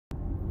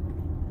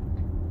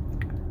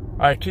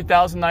Alright,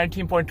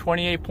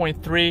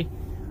 2019.28.3.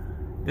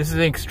 This is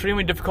an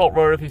extremely difficult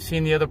road if you've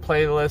seen the other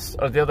playlists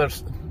or the other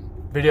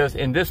videos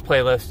in this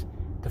playlist.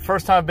 The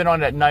first time I've been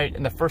on it at night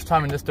and the first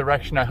time in this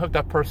direction, I hope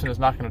that person is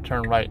not going to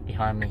turn right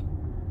behind me,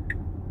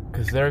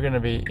 because they're going to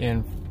be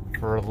in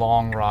for a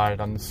long ride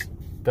on this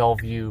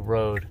Bellevue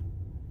road.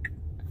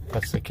 If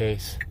that's the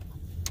case.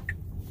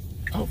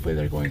 Hopefully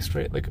they're going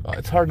straight. Like,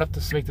 it's hard enough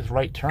to make this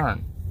right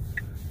turn.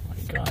 Oh my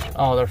gosh.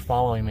 Oh, they're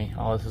following me.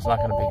 Oh, this is not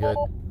going to be good.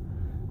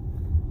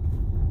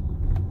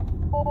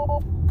 I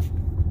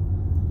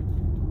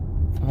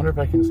wonder if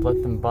I can just let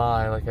them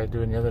by like I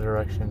do in the other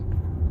direction.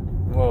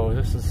 Whoa,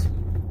 this is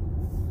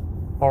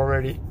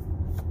already...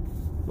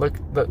 Look,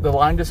 the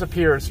line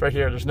disappears right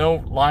here. There's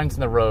no lines in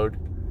the road.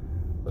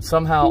 But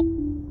somehow...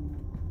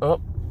 Oh,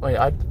 wait,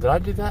 did I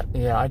do that?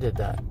 Yeah, I did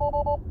that.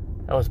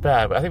 That was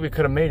bad, but I think we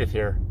could have made it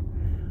here.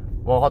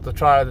 We'll have to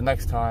try the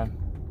next time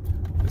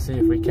to see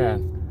if we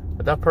can.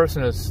 But that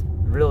person is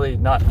really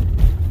not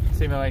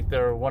seeming like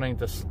they're wanting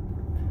to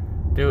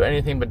do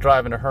anything but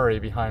drive in a hurry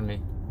behind me.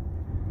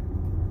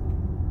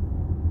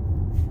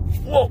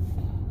 Whoa!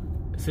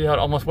 See how it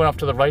almost went off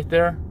to the right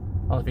there? I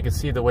don't know if you can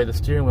see the way the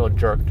steering wheel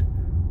jerked,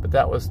 but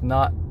that was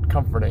not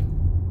comforting.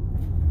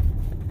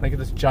 Look at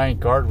this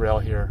giant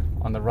guardrail here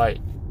on the right.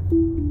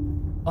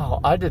 Oh,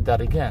 I did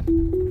that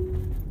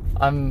again.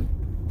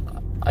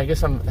 I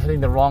guess I'm hitting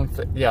the wrong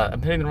thing. Yeah,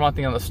 I'm hitting the wrong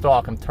thing on the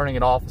stalk. I'm turning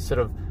it off instead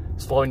of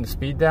slowing the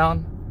speed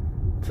down.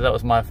 So that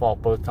was my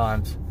fault both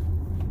times.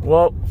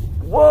 Whoa!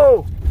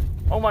 Whoa!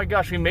 Oh my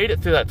gosh, we made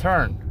it through that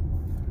turn.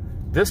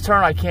 This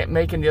turn I can't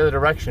make in the other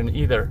direction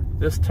either.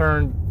 This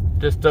turn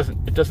just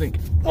doesn't,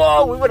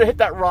 whoa, we would have hit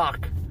that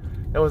rock.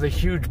 That was a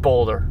huge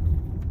boulder.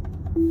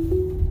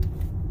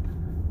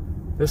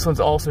 This one's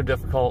also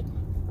difficult.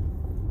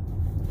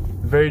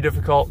 Very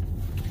difficult.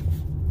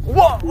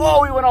 Whoa,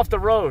 whoa, we went off the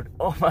road.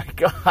 Oh my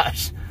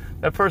gosh.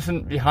 That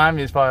person behind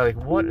me is probably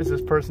like, what is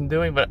this person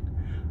doing? But,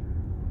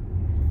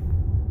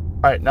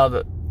 all right, now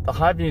the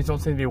high beams don't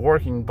seem to be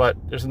working, but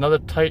there's another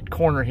tight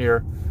corner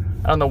here.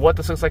 I don't know what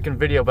this looks like in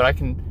video, but I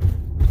can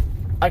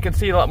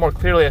see a lot more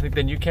clearly, I think,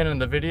 than you can in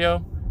the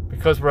video,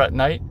 because we're at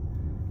night.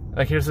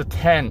 Like, here's a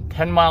 10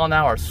 mile an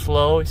hour,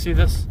 slow. You see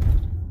this?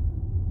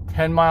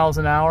 10 miles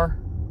an hour.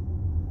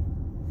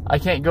 I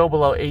can't go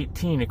below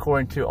 18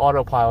 according to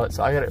AutoPilot,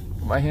 so I gotta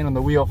put my hand on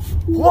the wheel.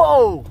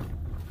 Whoa!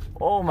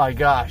 Oh my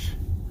gosh.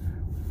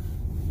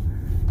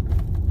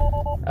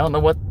 I don't know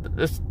what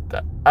this,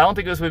 I don't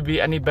think this would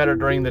be any better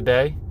during the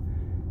day.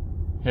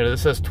 Here,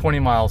 this says 20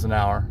 miles an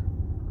hour.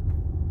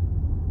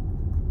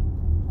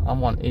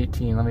 I'm on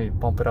 18. Let me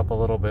bump it up a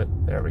little bit.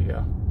 There we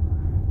go.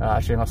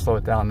 Actually, I'm gonna slow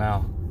it down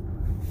now.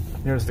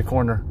 Here's the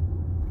corner.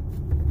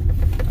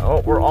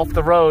 Oh, we're off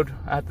the road.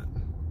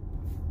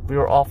 We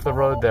were off the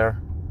road there.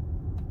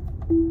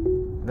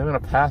 They're gonna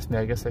pass me.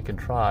 I guess they can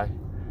try.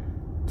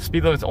 The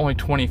speed limit's only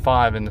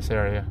 25 in this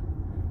area,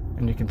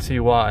 and you can see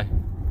why.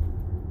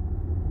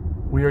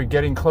 We are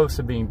getting close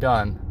to being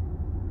done.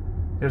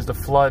 Here's the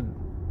flood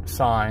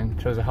sign.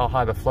 Shows how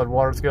high the flood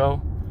waters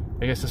go.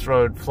 I guess this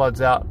road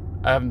floods out.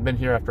 I haven't been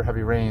here after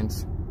heavy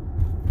rains.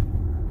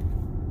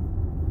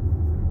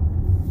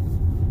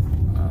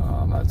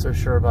 I'm not so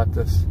sure about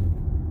this.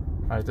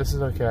 Alright, this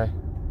is okay.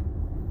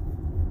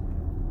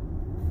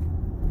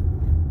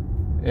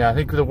 Yeah, I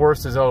think the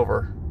worst is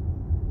over.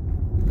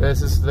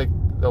 This is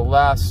the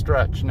last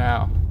stretch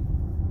now.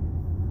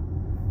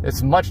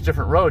 It's a much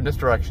different road in this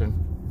direction.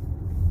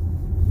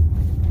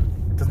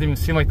 It doesn't even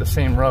seem like the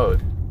same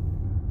road.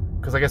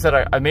 Because like I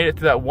said, I made it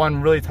to that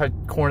one really tight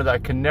corner that I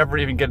could never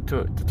even get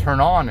to turn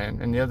on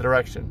in the other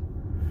direction.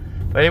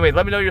 But anyway,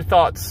 let me know your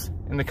thoughts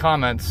in the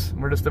comments.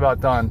 We're just about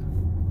done.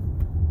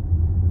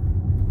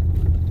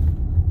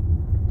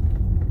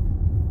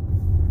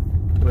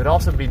 It would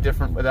also be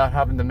different without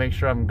having to make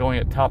sure I'm going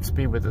at top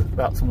speed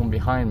without someone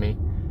behind me.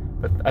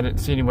 But I didn't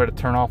see anywhere to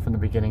turn off in the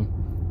beginning.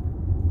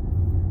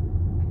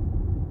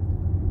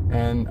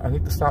 And I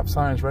think the stop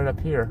sign is right up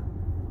here.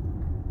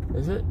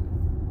 Is it?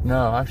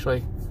 No,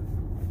 actually...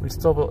 We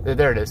still,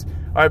 there it is.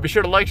 All right, be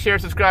sure to like, share,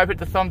 subscribe, hit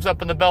the thumbs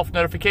up and the bell for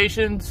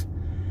notifications.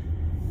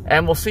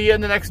 And we'll see you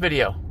in the next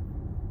video.